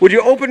Would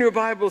you open your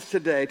Bibles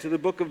today to the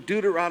book of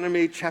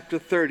Deuteronomy chapter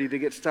 30 to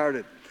get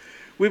started?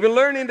 We've been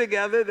learning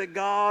together that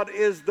God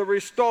is the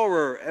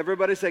restorer.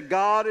 Everybody say,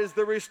 God is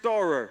the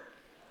restorer.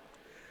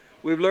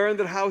 We've learned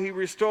that how He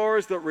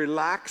restores the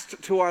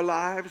relaxed to our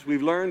lives.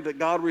 We've learned that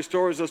God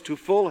restores us to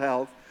full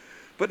health.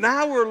 But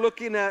now we're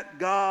looking at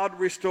God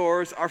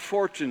restores our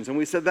fortunes. And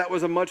we said that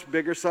was a much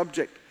bigger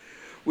subject.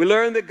 We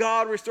learned that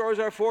God restores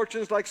our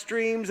fortunes like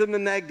streams in the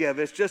Negev.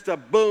 It's just a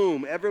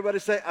boom. Everybody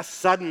say, a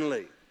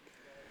suddenly.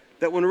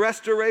 That when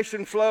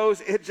restoration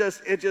flows, it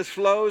just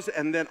flows,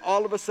 and then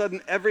all of a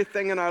sudden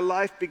everything in our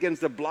life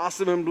begins to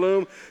blossom and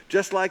bloom,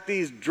 just like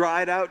these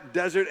dried out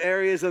desert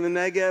areas in the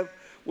Negev.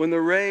 When the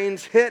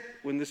rains hit,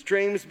 when the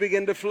streams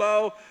begin to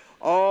flow,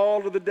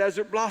 all of the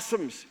desert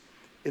blossoms.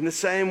 In the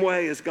same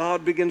way as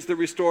God begins to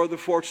restore the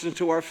fortunes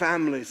to our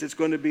families, it's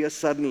going to be a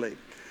suddenly.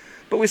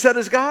 But we said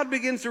as God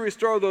begins to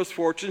restore those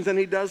fortunes, and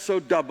He does so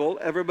double,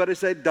 everybody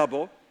say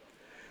double,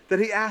 that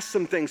He asks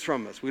some things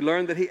from us. We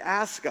learned that He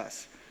asks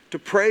us to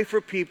pray for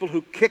people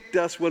who kicked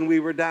us when we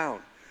were down.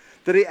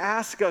 That He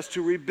asks us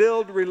to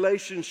rebuild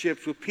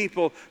relationships with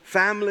people,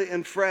 family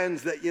and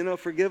friends that,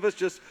 forgive us,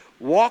 just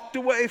walked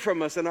away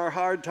from us in our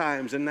hard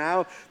times. And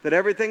now that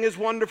everything is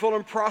wonderful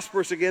and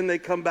prosperous again, they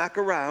come back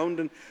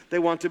around and they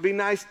want to be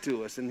nice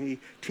to us. And He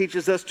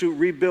teaches us to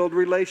rebuild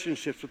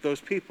relationships with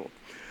those people.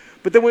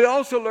 But then we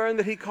also learn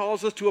that He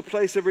calls us to a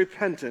place of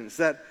repentance,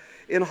 that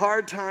in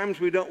hard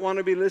times we don't want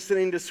to be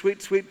listening to sweet,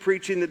 sweet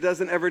preaching that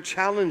doesn't ever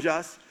challenge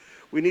us.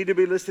 We need to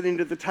be listening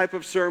to the type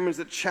of sermons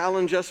that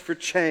challenge us for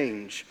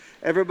change.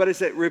 Everybody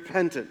say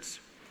repentance.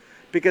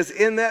 Because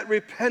in that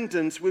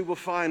repentance, we will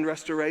find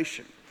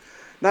restoration.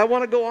 Now, I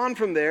want to go on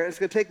from there. It's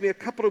going to take me a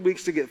couple of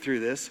weeks to get through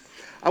this.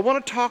 I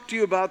want to talk to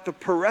you about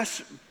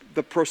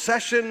the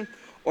procession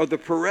or the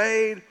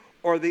parade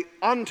or the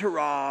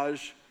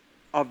entourage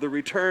of the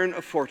return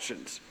of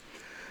fortunes.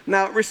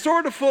 Now,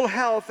 restore to full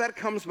health, that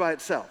comes by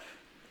itself.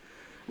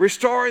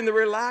 Restoring the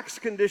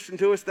relaxed condition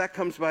to us, that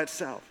comes by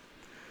itself.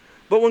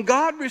 But when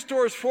God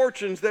restores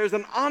fortunes, there's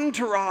an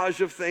entourage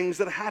of things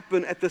that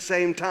happen at the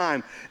same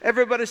time.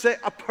 Everybody say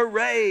a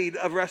parade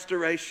of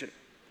restoration.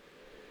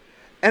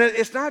 And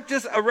it's not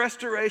just a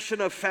restoration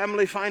of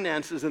family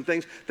finances and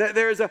things.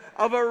 There's a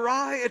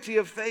variety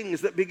of things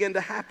that begin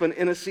to happen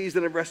in a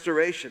season of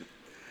restoration.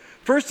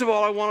 First of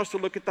all, I want us to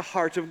look at the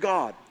heart of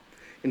God.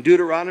 In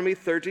Deuteronomy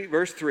 30,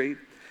 verse 3,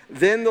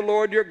 then the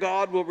Lord your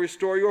God will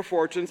restore your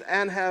fortunes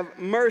and have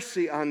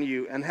mercy on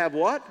you. And have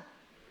what?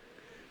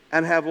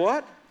 And have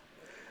what?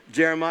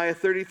 Jeremiah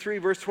 33,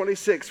 verse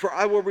 26, for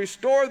I will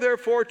restore their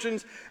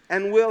fortunes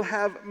and will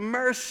have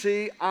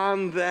mercy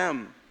on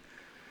them.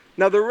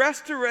 Now, the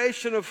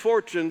restoration of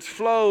fortunes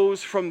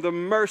flows from the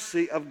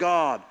mercy of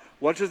God.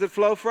 What does it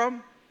flow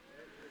from?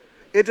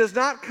 It does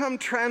not come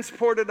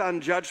transported on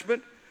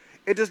judgment.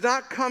 It does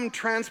not come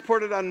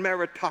transported on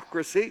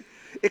meritocracy.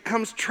 It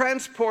comes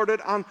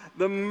transported on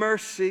the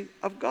mercy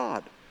of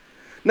God.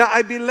 Now,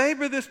 I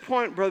belabor this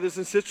point, brothers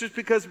and sisters,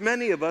 because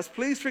many of us,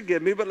 please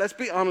forgive me, but let's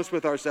be honest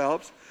with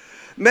ourselves.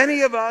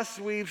 Many of us,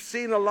 we've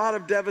seen a lot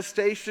of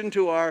devastation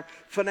to our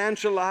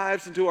financial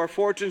lives and to our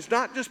fortunes,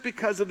 not just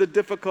because of the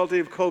difficulty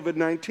of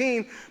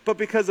COVID-19, but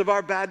because of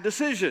our bad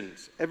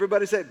decisions.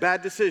 Everybody say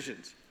bad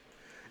decisions.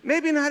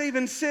 Maybe not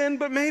even sin,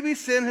 but maybe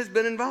sin has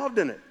been involved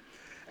in it.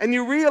 And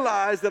you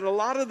realize that a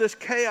lot of this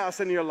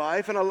chaos in your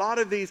life and a lot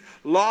of these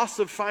loss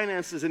of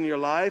finances in your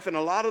life and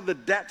a lot of the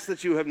debts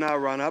that you have now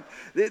run up,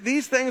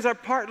 these things are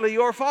partly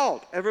your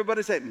fault.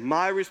 Everybody say,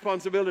 my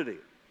responsibility.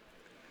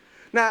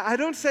 Now, I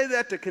don't say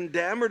that to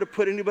condemn or to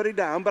put anybody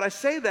down, but I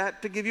say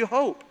that to give you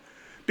hope.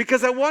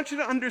 Because I want you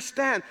to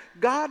understand,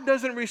 God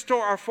doesn't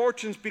restore our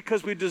fortunes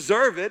because we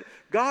deserve it.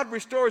 God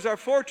restores our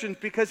fortunes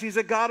because He's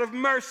a God of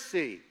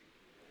mercy.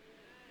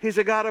 He's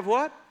a God of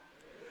what?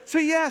 So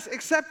yes,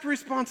 accept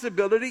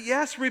responsibility.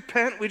 Yes,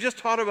 repent. We just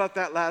taught about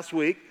that last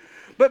week.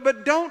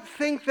 But don't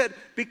think that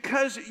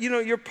because,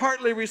 you're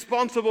partly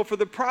responsible for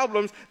the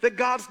problems that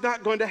God's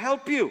not going to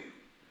help you.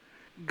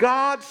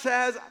 God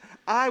says,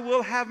 I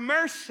will have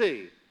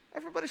mercy.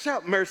 Everybody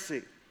shout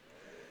mercy.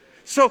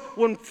 So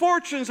when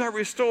fortunes are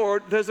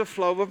restored, there's a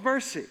flow of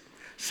mercy.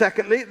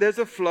 Secondly, there's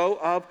a flow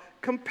of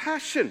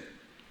compassion.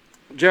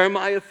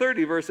 Jeremiah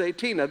 30, verse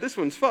 18. Now this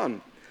one's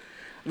fun.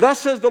 Thus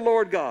says the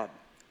Lord God,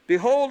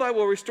 behold, I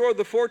will restore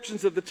the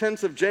fortunes of the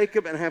tents of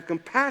Jacob and have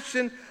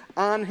compassion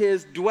on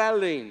his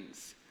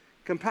dwellings.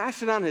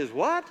 Compassion on his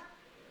what?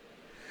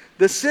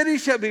 The city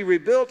shall be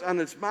rebuilt on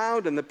its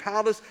mound, and the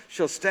palace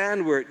shall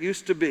stand where it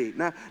used to be.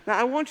 Now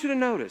I want you to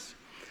notice,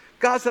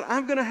 God said,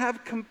 I'm going to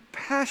have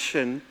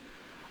compassion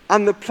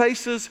on the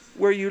places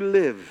where you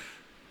live.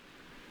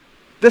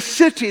 The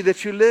city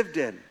that you lived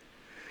in.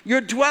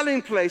 Your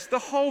dwelling place, the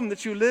home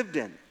that you lived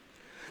in.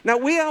 Now,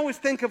 we always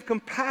think of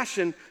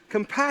compassion.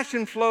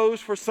 Compassion flows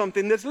for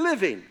something that's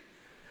living.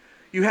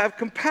 You have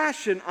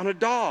compassion on a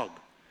dog.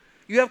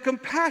 You have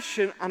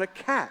compassion on a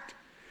cat.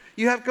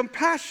 You have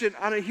compassion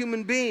on a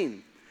human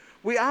being.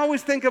 We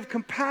always think of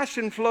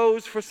compassion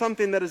flows for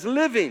something that is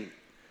living.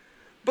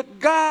 But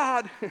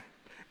God's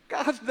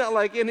not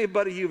like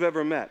anybody you've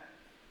ever met.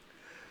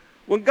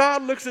 When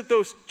God looks at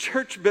those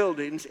church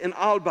buildings in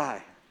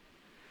Albi,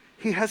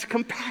 he has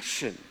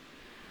compassion.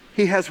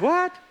 He has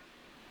what?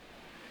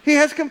 He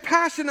has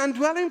compassion on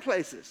dwelling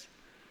places.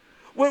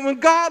 When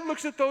God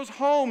looks at those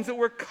homes that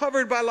were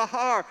covered by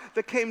lahar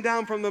that came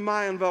down from the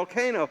Mayan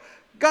volcano,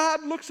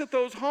 God looks at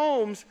those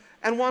homes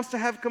and wants to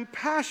have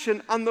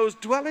compassion on those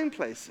dwelling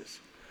places.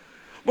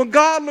 When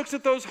God looks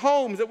at those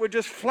homes that were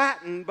just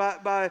flattened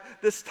by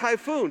this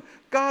typhoon,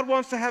 God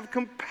wants to have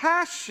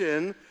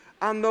compassion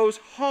on those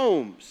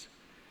homes.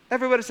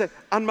 Everybody say,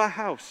 on my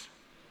house.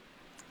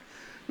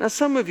 Now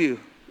some of you,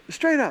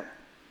 straight up,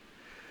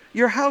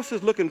 your house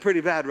is looking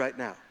pretty bad right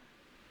now.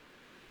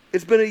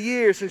 It's been a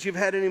year since you've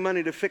had any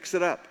money to fix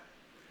it up.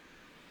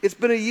 It's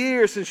been a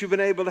year since you've been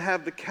able to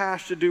have the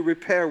cash to do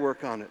repair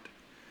work on it.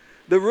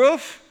 The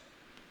roof,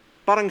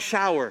 parang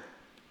shower.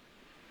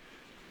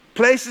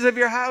 Places of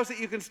your house that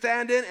you can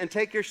stand in and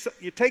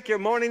take your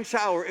morning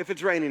shower if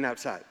it's raining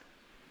outside.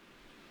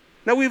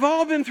 Now we've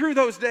all been through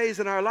those days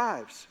in our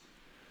lives.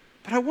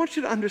 But I want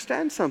you to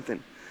understand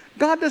something.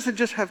 God doesn't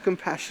just have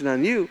compassion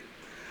on you.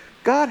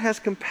 God has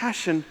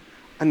compassion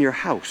on your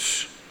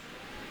house.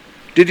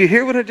 Did you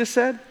hear what I just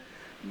said?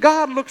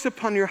 God looks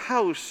upon your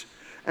house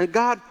and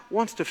God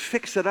wants to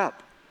fix it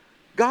up.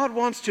 God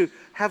wants to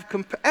have,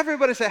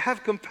 everybody say,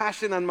 have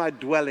compassion on my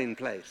dwelling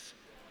place.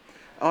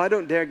 Oh, I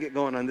don't dare get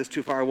going on this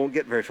too far. I won't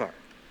get very far.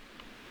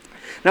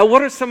 Now,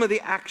 what are some of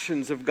the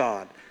actions of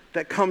God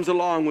that comes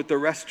along with the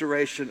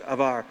restoration of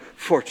our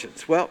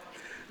fortunes? Well,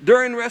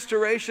 during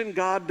restoration,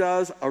 God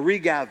does a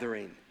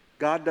regathering.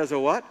 God does a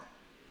what?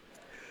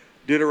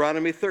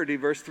 Deuteronomy 30,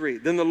 verse 3.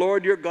 Then the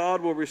Lord your God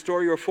will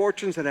restore your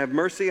fortunes and have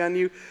mercy on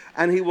you,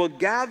 and he will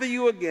gather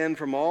you again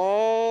from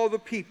all the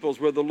peoples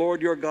where the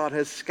Lord your God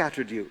has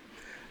scattered you.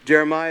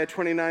 Jeremiah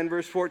 29,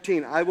 verse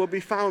 14. I will be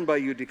found by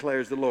you,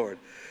 declares the Lord,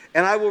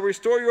 and I will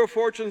restore your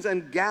fortunes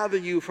and gather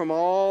you from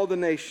all the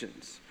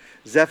nations.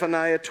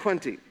 Zephaniah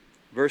 20,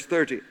 verse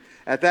 30.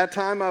 At that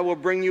time I will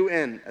bring you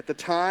in. At the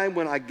time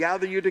when I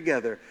gather you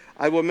together,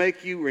 I will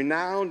make you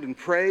renowned and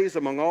praised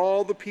among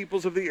all the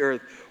peoples of the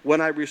earth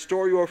when I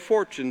restore your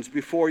fortunes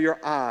before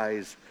your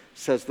eyes,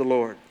 says the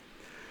Lord.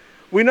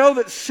 We know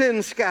that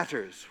sin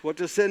scatters. What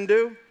does sin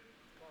do?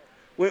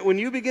 When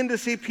you begin to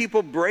see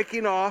people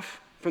breaking off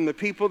from the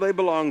people they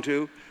belong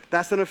to,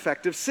 that's an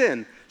effect of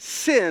sin.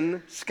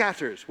 Sin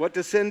scatters. What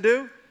does sin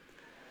do?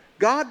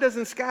 God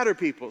doesn't scatter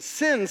people.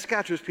 Sin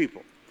scatters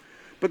people.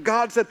 But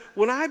God said,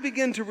 when I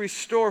begin to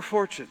restore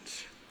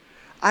fortunes,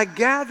 I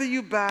gather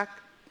you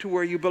back to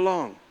where you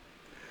belong.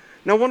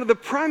 Now, one of the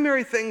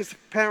primary things,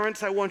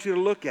 parents, I want you to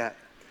look at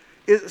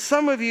is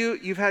some of you,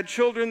 you've had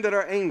children that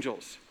are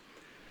angels.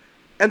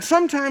 And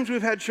sometimes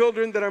we've had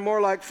children that are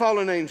more like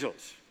fallen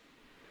angels.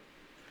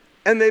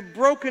 And they've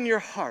broken your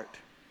heart.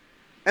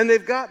 And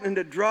they've gotten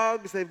into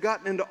drugs, they've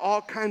gotten into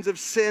all kinds of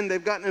sin,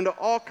 they've gotten into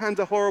all kinds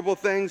of horrible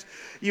things.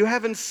 You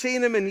haven't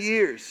seen them in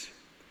years.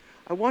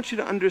 I want you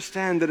to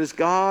understand that as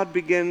God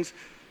begins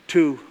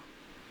to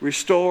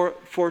restore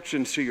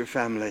fortunes to your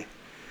family,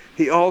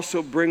 he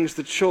also brings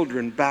the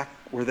children back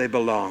where they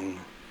belong.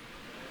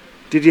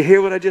 Did you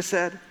hear what I just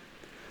said?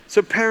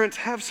 So parents,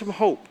 have some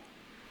hope.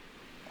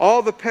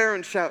 All the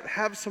parents shout,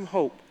 have some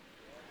hope.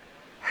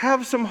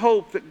 Have some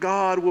hope that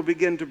God will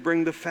begin to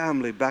bring the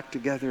family back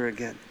together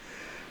again.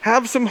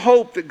 Have some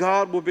hope that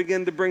God will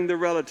begin to bring the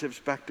relatives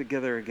back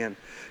together again.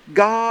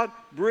 God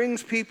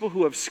brings people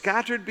who have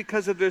scattered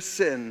because of their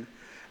sin,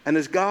 and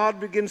as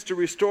God begins to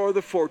restore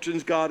the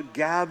fortunes, God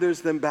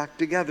gathers them back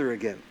together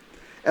again.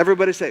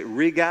 Everybody say,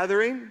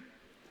 regathering.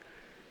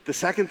 The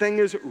second thing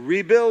is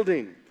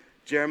rebuilding.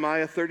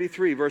 Jeremiah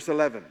 33, verse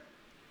 11.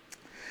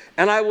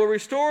 And I will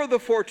restore the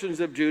fortunes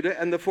of Judah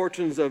and the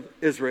fortunes of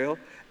Israel,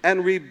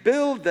 and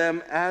rebuild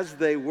them as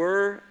they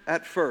were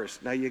at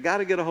first. Now you got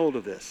to get a hold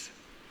of this.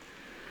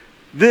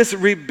 This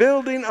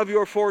rebuilding of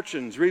your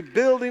fortunes,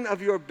 rebuilding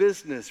of your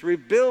business,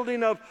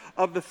 rebuilding of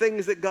the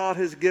things that God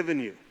has given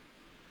you.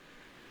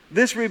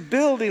 This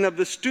rebuilding of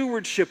the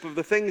stewardship of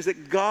the things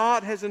that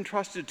God has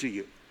entrusted to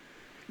you.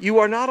 You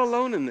are not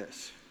alone in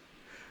this.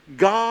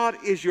 God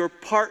is your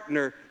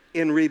partner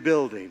in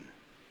rebuilding.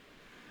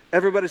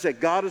 Everybody say,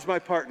 God is my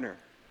partner.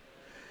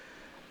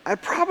 I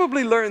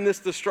probably learned this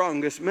the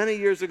strongest many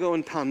years ago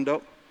in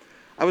Tondo.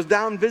 I was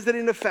down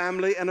visiting a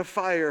family and a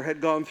fire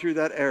had gone through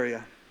that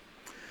area.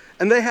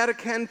 And they had a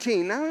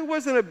canteen. Now, it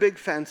wasn't a big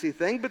fancy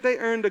thing, but they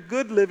earned a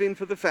good living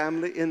for the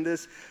family in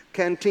this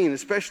canteen,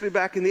 especially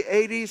back in the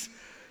 80s.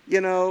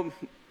 You know,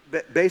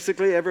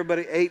 basically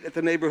everybody ate at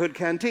the neighborhood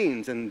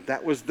canteens, and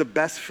that was the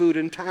best food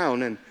in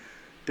town. And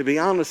to be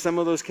honest, some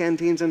of those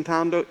canteens in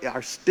Tondo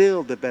are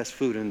still the best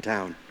food in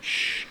town.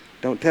 Shh,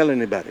 don't tell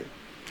anybody.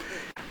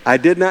 I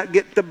did not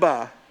get the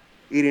ba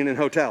eating in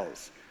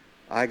hotels.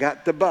 I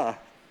got the ba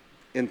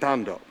in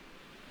Tondo.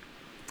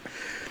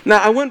 Now,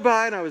 I went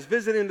by and I was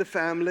visiting the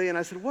family, and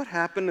I said, what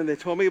happened? And they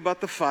told me about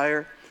the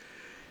fire.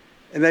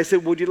 And they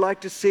said, would you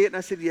like to see it? And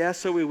I said, yes.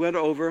 So we went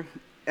over.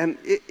 And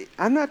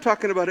I'm not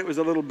talking about it was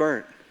a little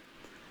burnt.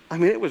 I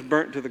mean, it was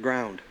burnt to the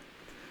ground.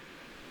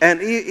 And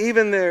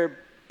even their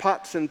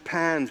pots and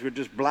pans were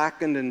just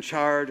blackened and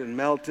charred and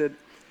melted.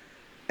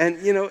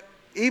 And,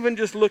 even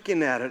just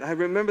looking at it, I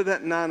remember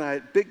that Nana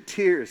had big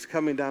tears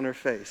coming down her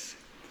face.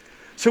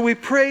 So we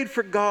prayed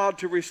for God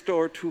to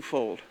restore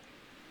twofold.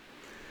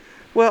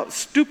 Well,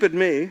 stupid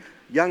me,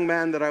 young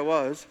man that I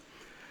was,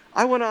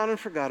 I went on and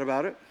forgot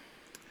about it.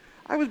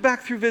 I was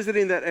back through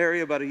visiting that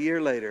area about a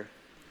year later.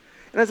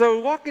 And as I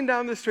was walking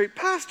down the street,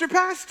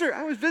 Pastor,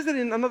 I was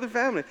visiting another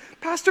family.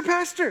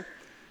 Pastor,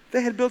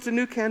 they had built a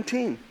new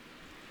canteen.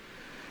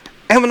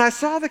 And when I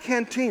saw the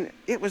canteen,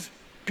 it was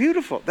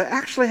beautiful. They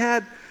actually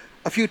had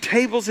a few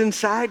tables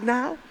inside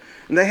now.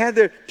 And they had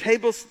their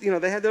tables,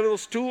 they had their little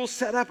stools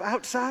set up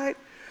outside.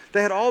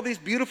 They had all these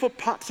beautiful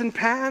pots and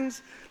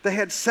pans. They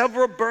had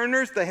several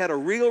burners. They had a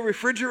real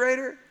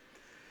refrigerator.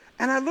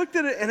 And I looked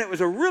at it, and it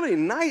was a really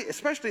nice,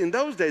 especially in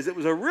those days, it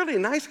was a really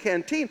nice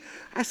canteen.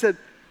 I said,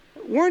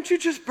 weren't you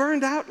just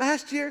burned out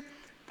last year?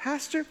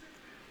 Pastor,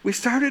 we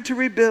started to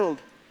rebuild.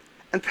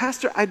 And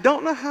Pastor, I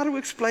don't know how to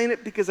explain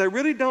it because I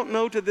really don't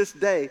know to this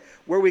day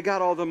where we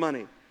got all the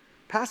money.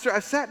 Pastor, I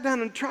sat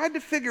down and tried to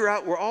figure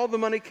out where all the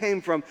money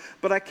came from,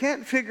 but I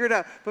can't figure it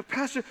out. But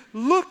Pastor,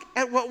 look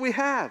at what we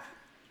have.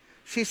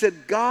 She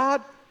said,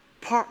 God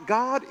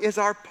is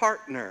our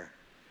partner.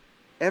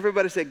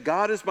 Everybody say,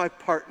 God is my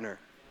partner.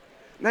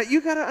 Now,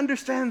 you got to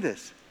understand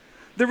this.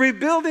 The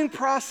rebuilding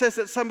process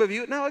that some of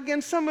you, now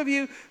again, some of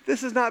you,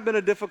 this has not been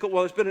a difficult,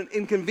 well, it's been an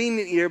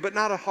inconvenient year, but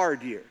not a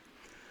hard year.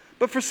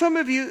 But for some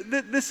of you,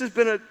 this has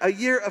been a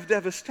year of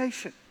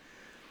devastation.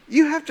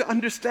 You have to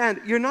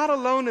understand, you're not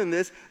alone in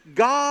this.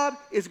 God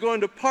is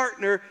going to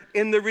partner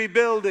in the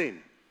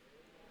rebuilding.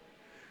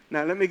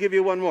 Now, let me give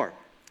you one more.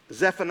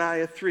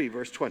 Zephaniah 3,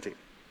 verse 20.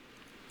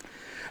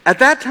 At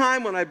that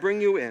time when I bring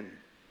you in,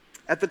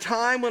 at the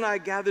time when I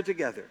gather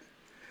together,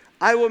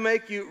 I will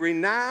make you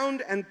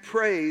renowned and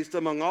praised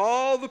among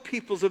all the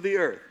peoples of the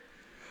earth,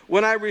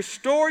 when I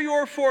restore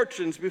your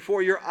fortunes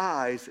before your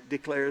eyes,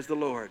 declares the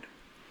Lord.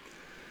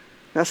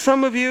 Now,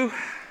 some of you,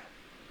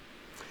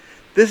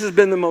 this has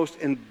been the most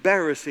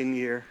embarrassing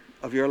year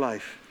of your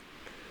life.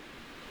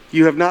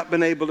 You have not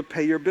been able to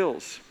pay your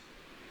bills,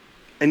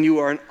 and you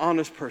are an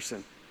honest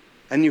person,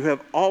 and you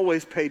have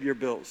always paid your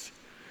bills.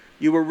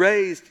 You were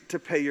raised to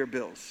pay your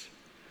bills.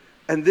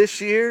 And this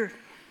year,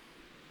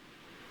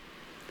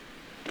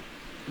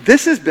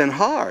 this has been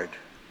hard.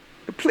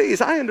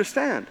 Please, I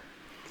understand.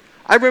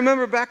 I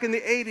remember back in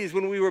the 80s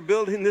when we were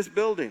building this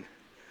building.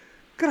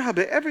 God,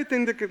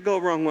 everything that could go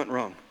wrong went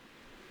wrong.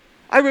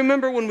 I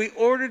remember when we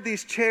ordered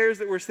these chairs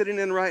that we're sitting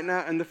in right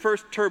now and the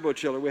first turbo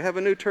chiller. We have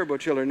a new turbo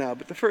chiller now,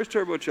 but the first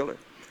turbo chiller.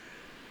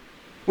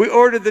 We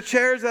ordered the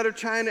chairs out of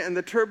China and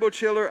the turbo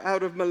chiller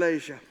out of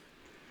Malaysia.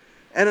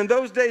 And in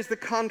those days, the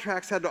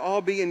contracts had to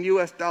all be in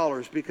US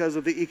dollars because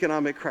of the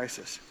economic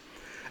crisis.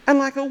 And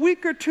like a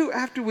week or two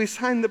after we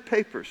signed the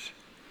papers,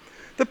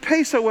 the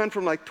peso went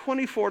from like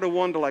 24 to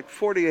 1 to like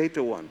 48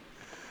 to 1.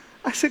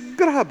 I said,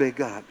 Grabe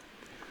God.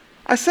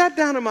 I sat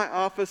down in my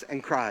office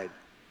and cried.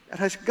 And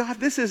I said, God,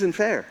 this isn't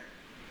fair.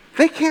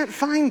 They can't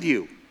find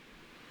you.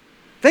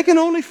 They can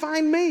only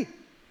find me.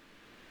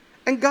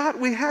 And God,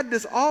 we had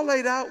this all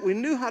laid out. We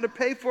knew how to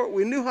pay for it.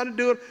 We knew how to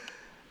do it.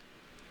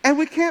 And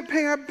we can't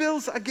pay our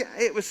bills again.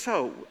 It was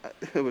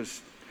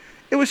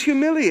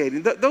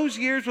humiliating. Those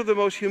years were the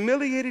most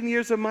humiliating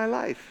years of my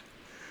life.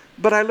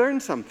 But I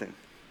learned something.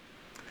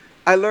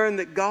 I learned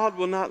that God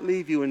will not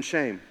leave you in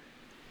shame.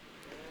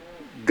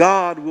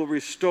 God will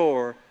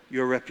restore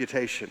your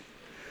reputation.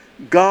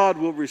 God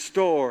will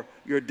restore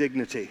your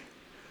dignity.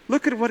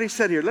 Look at what he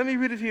said here. Let me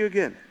read it to you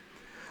again.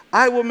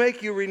 I will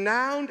make you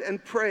renowned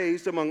and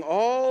praised among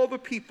all the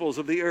peoples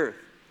of the earth.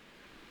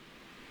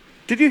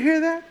 Did you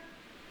hear that?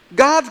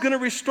 God's going to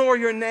restore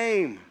your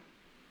name.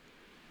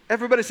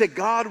 Everybody say,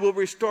 God will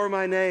restore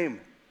my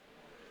name.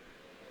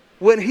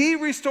 When he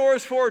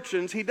restores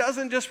fortunes, he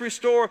doesn't just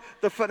restore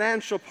the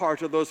financial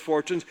part of those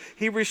fortunes.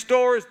 He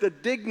restores the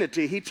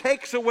dignity. He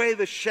takes away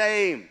the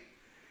shame.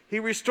 He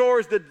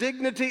restores the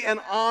dignity and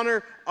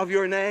honor of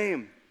your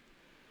name.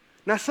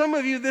 Now, some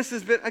of you, this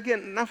has been,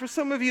 again, now for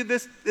some of you,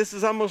 this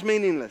is almost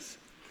meaningless.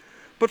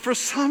 But for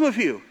some of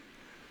you,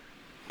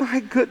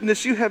 my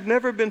goodness, you have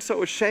never been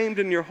so ashamed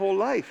in your whole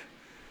life.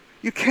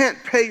 You can't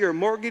pay your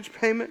mortgage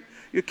payment.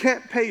 You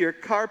can't pay your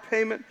car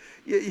payment.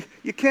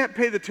 You can't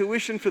pay the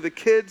tuition for the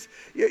kids.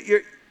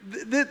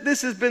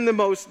 This has been the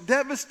most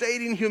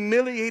devastating,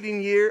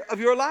 humiliating year of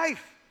your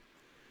life.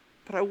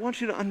 But I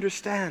want you to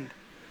understand,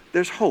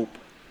 there's hope.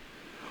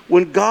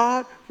 When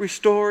God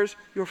restores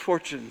your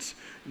fortunes,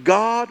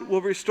 God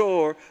will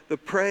restore the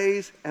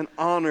praise and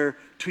honor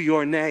to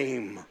your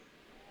name.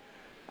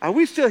 Are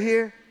we still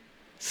here?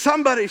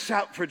 Somebody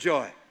shout for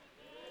joy.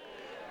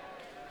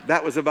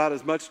 That was about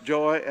as much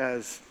joy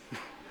as...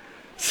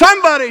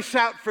 Somebody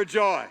shout for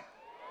joy.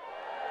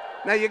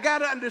 Now you got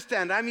to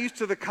understand, I'm used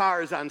to the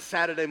cars on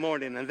Saturday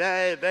morning,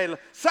 and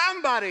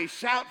somebody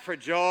shout for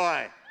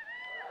joy.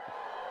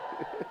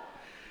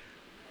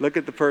 Look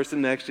at the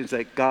person next to you and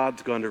say,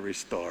 God's going to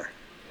restore.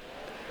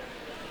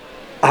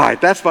 All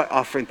right, that's my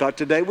offering thought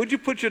today. Would you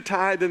put your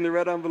tithe in the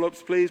red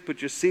envelopes, please?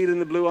 Put your seed in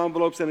the blue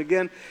envelopes. And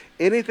again,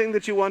 anything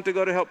that you want to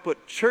go to help put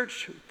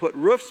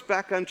roofs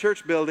back on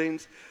church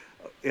buildings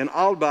in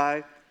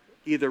Albi,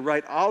 either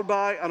write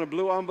Albi on a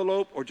blue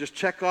envelope or just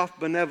check off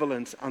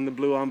benevolence on the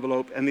blue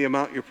envelope and the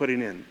amount you're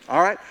putting in.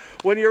 All right?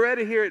 When you're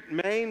ready here at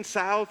Main,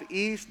 South,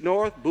 East,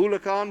 North,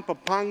 Bulacan,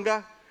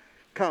 Pampanga,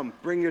 come,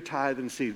 bring your tithe and seed.